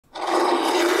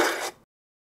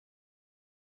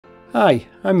Hi,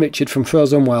 I'm Richard from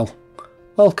Frozen Well.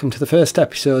 Welcome to the first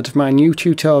episode of my new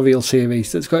tutorial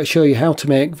series that's going to show you how to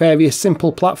make various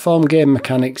simple platform game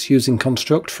mechanics using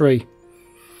Construct Free.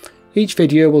 Each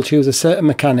video will choose a certain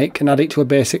mechanic and add it to a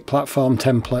basic platform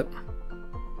template.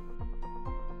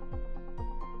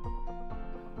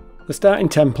 The starting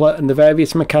template and the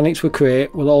various mechanics we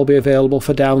create will all be available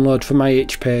for download from my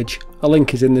itch page. A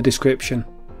link is in the description.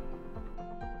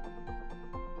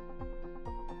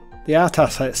 The art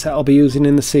assets that I'll be using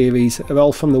in the series are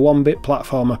all from the 1-bit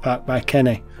platformer pack by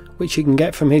Kenny, which you can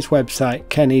get from his website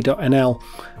kenny.nl.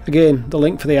 Again, the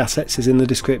link for the assets is in the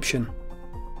description.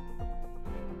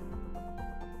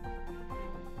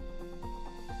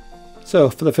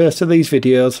 So for the first of these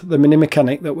videos, the mini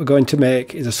mechanic that we're going to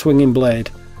make is a swinging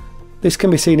blade. This can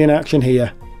be seen in action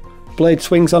here. The blade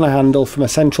swings on a handle from a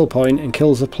central point and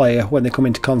kills the player when they come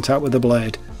into contact with the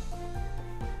blade.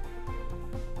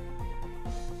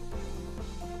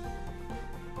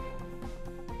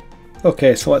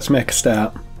 Okay, so let's make a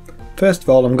start. First of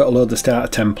all, I'm going to load the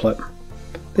starter template.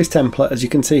 This template, as you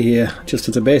can see here, just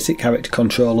has a basic character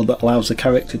controller that allows the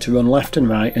character to run left and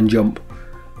right and jump.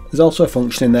 There's also a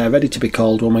function in there ready to be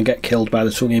called when we get killed by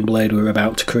the swinging blade we're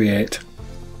about to create.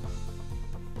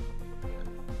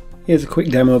 Here's a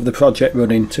quick demo of the project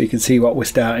running so you can see what we're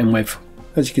starting with.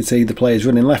 As you can see, the player is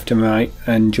running left and right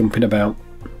and jumping about.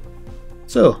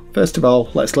 So, first of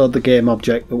all, let's load the game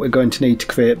object that we're going to need to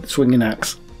create the swinging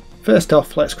axe. First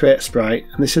off, let's create a sprite,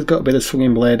 and this has got to be the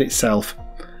swinging blade itself.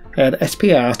 I add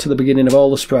SPR to the beginning of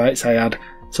all the sprites I add,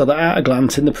 so that at a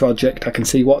glance in the project I can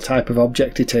see what type of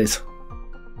object it is.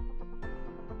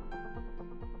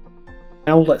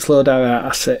 Now let's load our art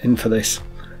asset in for this,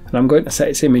 and I'm going to set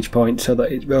its image point so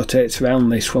that it rotates around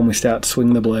this when we start to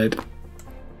swing the blade.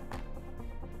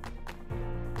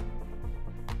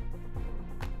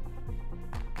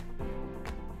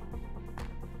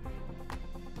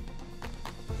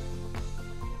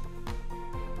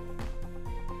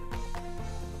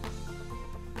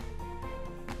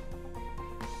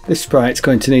 This sprite's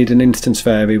going to need an instance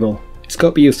variable. It's got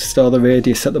to be used to store the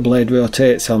radius that the blade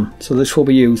rotates on, so this will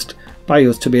be used by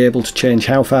us to be able to change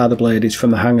how far the blade is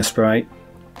from the hanger sprite.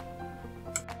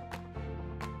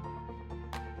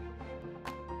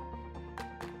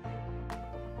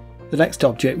 The next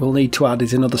object we'll need to add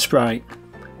is another sprite.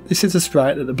 This is the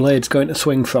sprite that the blade's going to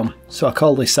swing from, so I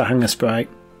call this the hanger sprite.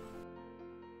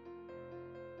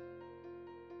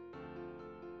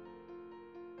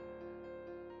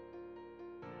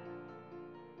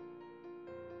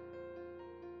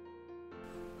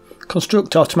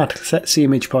 Construct automatically sets the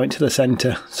image point to the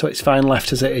centre, so it's fine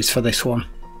left as it is for this one.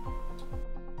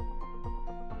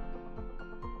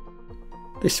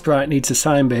 This sprite needs a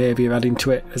sign behaviour adding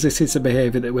to it, as this is the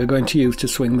behaviour that we're going to use to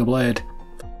swing the blade.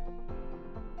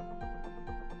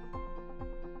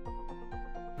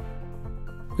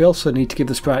 We also need to give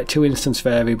the sprite two instance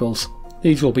variables.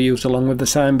 These will be used along with the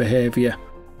sign behaviour.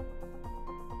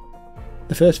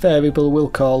 The first variable we'll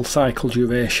call cycle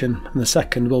duration, and the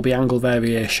second will be angle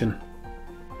variation.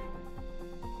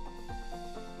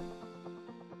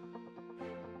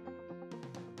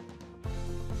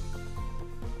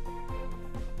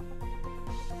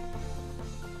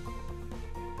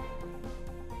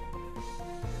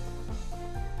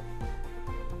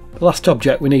 The last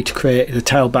object we need to create is a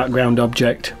tile background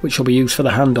object, which will be used for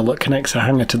the handle that connects the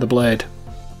hanger to the blade.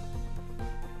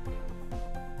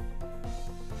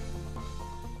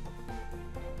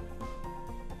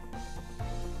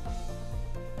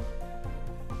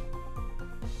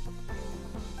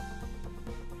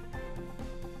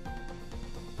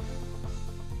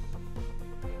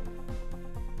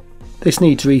 This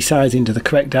needs resizing to the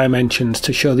correct dimensions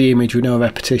to show the image with no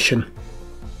repetition.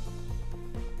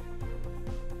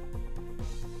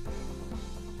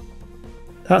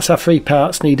 That's our 3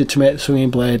 parts needed to make the swinging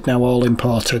blade now all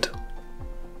imported.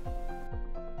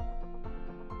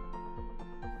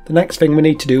 The next thing we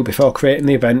need to do before creating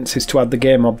the events is to add the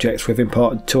game objects we've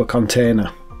imported to a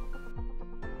container.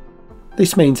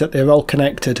 This means that they're all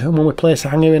connected, and when we place a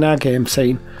hanger in our game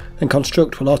scene, then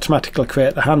Construct will automatically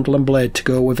create the handle and blade to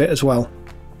go with it as well.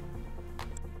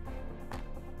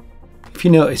 If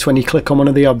you notice, when you click on one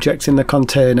of the objects in the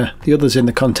container, the others in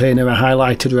the container are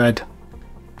highlighted red.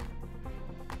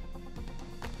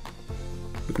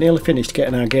 We've nearly finished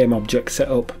getting our game object set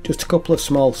up, just a couple of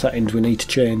small settings we need to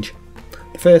change.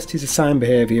 The first is a sign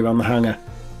behaviour on the hanger.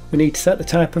 We need to set the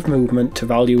type of movement to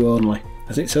value only,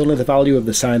 as it's only the value of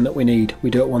the sign that we need. We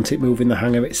don't want it moving the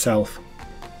hanger itself.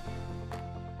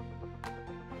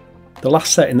 The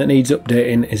last setting that needs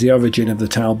updating is the origin of the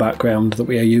tile background that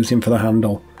we are using for the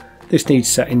handle. This needs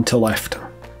setting to left.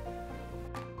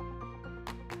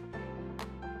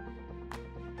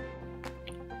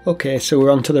 Okay, so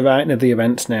we're on to the writing of the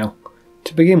events now.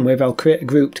 To begin with, I'll create a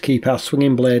group to keep our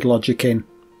swinging blade logic in.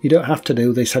 You don't have to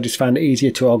do this, I just find it easier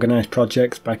to organise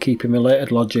projects by keeping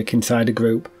related logic inside a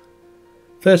group.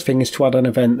 First thing is to add an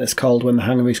event that's called when the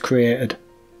hanger is created.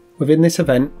 Within this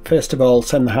event, first of all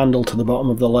send the handle to the bottom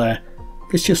of the layer.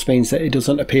 This just means that it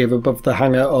doesn't appear above the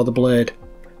hanger or the blade.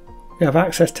 We have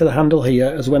access to the handle here,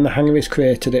 as when the hanger is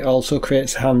created it also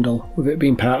creates the handle, with it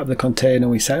being part of the container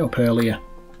we set up earlier.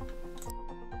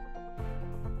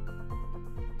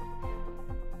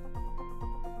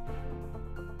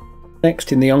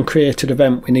 Next, in the onCreated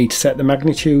event, we need to set the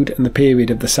magnitude and the period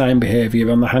of the sign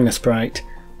behaviour on the hanger sprite.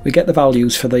 We get the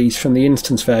values for these from the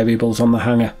instance variables on the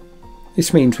hanger.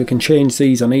 This means we can change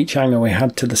these on each hanger we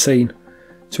add to the scene,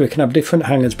 so we can have different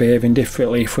hangers behaving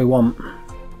differently if we want.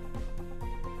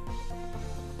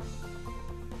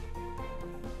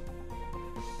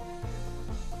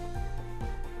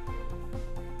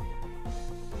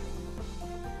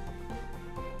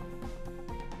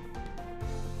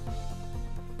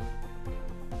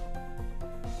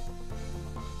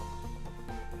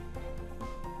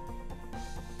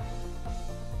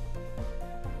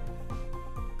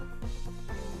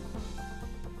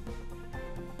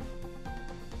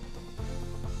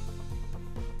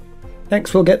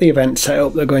 Next we'll get the events set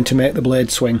up that are going to make the blade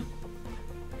swing.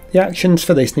 The actions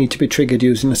for this need to be triggered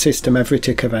using the system every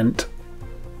tick event.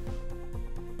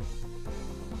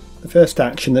 The first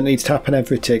action that needs to happen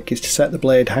every tick is to set the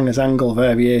blade hanger's angle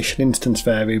variation instance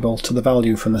variable to the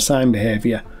value from the sign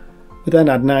behaviour. We then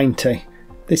add 90.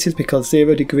 This is because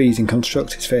 0 degrees in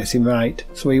construct is facing right,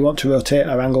 so we want to rotate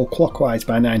our angle clockwise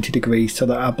by 90 degrees so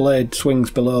that our blade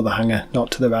swings below the hanger,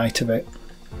 not to the right of it.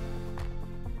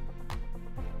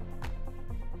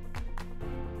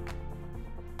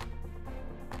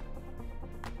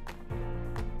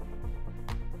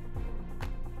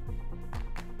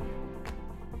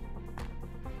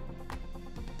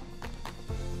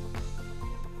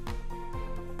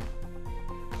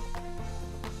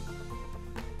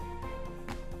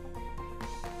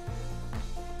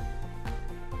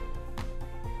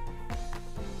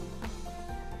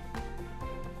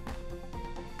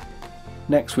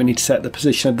 Next we need to set the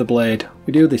position of the blade.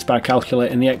 We do this by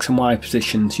calculating the x and y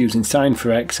positions using sine for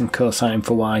x and cosine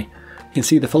for y. You can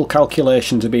see the full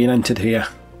calculations are being entered here.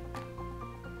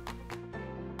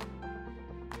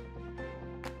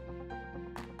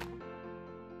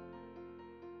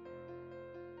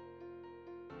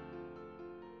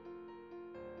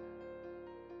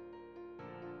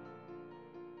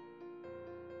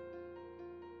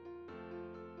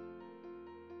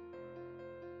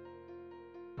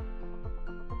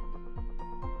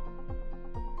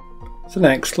 So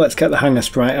next, let's get the hanger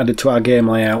sprite added to our game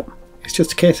layout. It's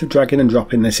just a case of dragging and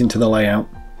dropping this into the layout.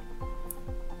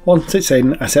 Once it's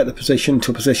in, I set the position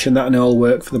to a position that I know will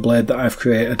work for the blade that I've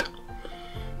created.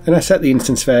 Then I set the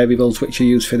instance variables which are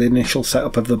used for the initial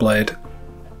setup of the blade.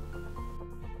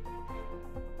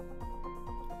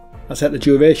 I set the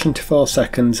duration to 4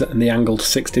 seconds and the angle to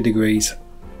 60 degrees.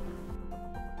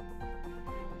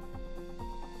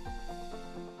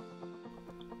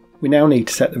 We now need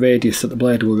to set the radius that the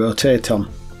blade will rotate on.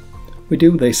 We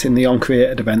do this in the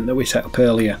onCreated event that we set up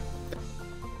earlier.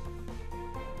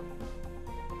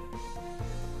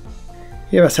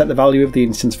 Here I set the value of the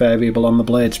instance variable on the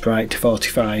blade sprite to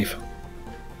 45.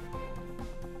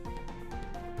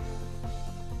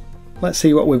 Let's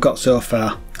see what we've got so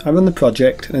far. I run the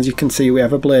project and as you can see we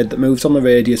have a blade that moves on the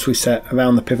radius we set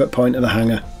around the pivot point of the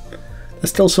hanger.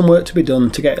 There's still some work to be done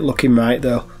to get it looking right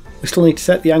though. We still need to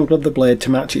set the angle of the blade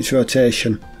to match its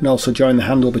rotation and also join the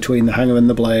handle between the hanger and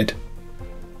the blade.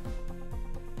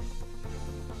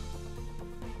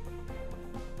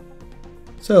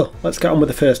 So let's get on with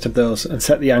the first of those and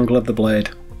set the angle of the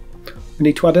blade. We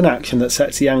need to add an action that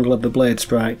sets the angle of the blade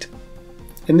sprite.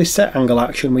 In this set angle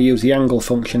action we use the angle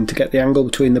function to get the angle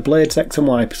between the blade's x and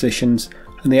y positions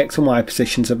and the x and y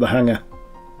positions of the hanger.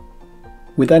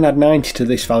 We then add 90 to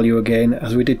this value again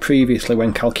as we did previously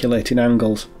when calculating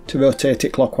angles, to rotate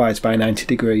it clockwise by 90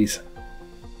 degrees.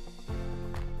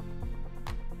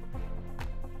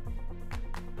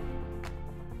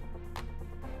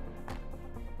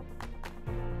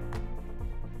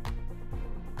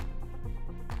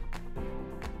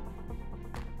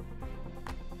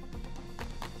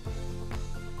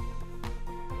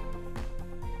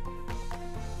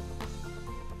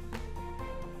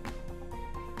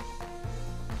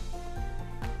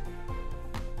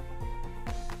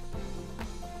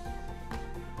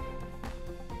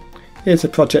 Here's the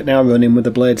project now running with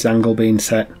the blade's angle being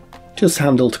set. Just the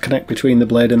handle to connect between the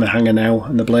blade and the hanger now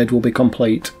and the blade will be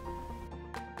complete.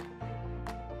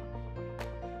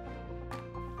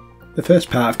 The The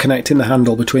first part of connecting the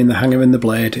handle between the hanger and the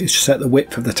blade is to set the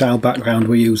width of the tile background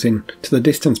we're using to the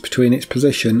distance between its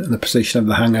position and the position of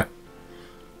the hanger.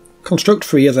 Construct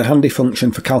free has a handy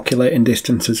function for calculating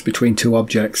distances between two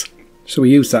objects, so we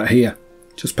use that here.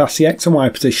 Just pass the X and Y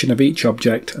position of each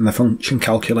object and the function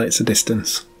calculates the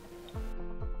distance.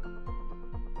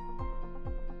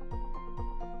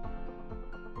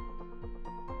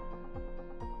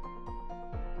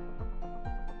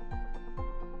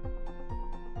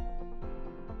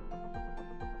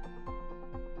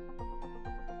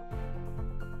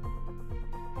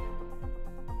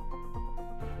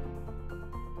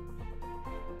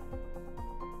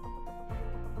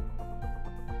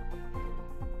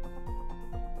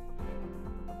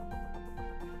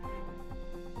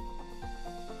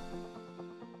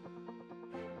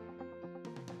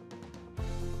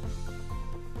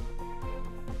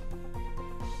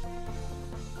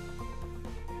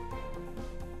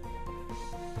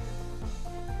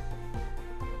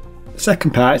 The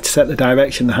second part is to set the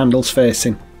direction the handle's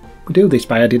facing. We do this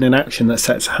by adding an action that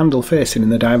sets the handle facing in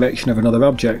the direction of another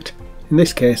object, in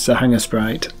this case the hanger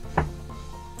sprite.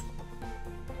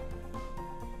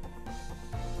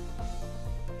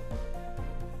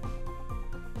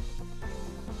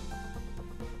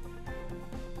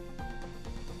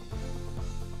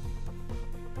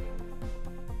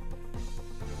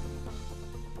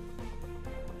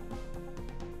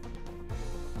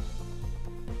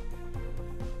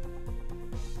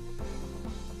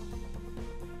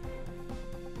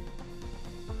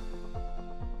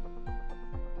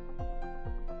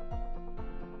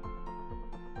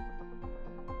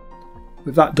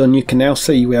 With that done, you can now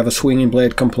see we have a swinging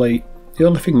blade complete. The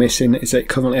only thing missing is that it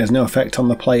currently has no effect on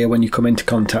the player when you come into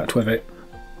contact with it.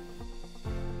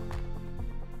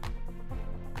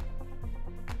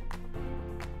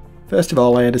 First of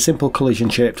all, I add a simple collision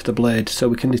shape to the blade so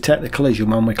we can detect the collision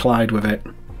when we collide with it.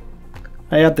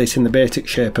 I add this in the basic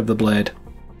shape of the blade.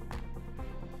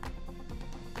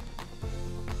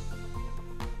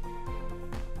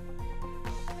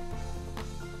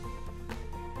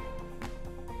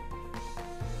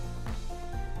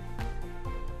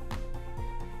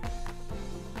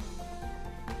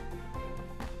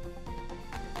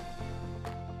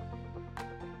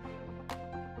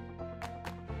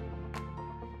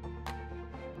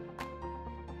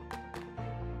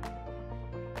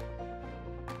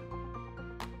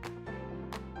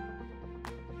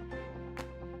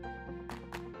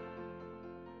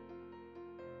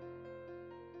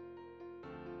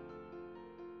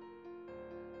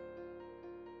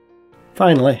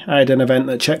 Finally, I add an event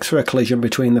that checks for a collision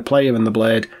between the player and the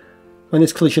blade. When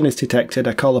this collision is detected,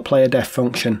 I call a player def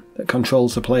function that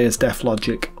controls the player's def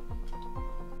logic.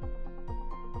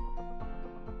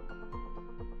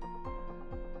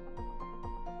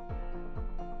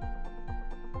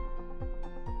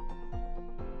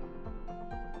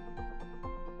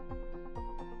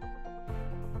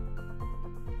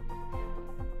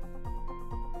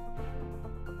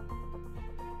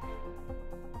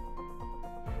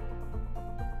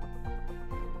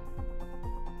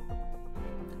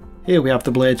 Here we have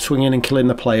the blade swinging and killing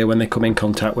the player when they come in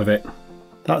contact with it.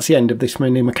 That's the end of this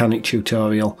mini mechanic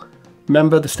tutorial.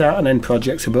 Remember, the start and end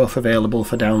projects are both available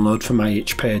for download from my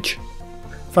itch page.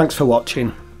 Thanks for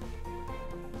watching.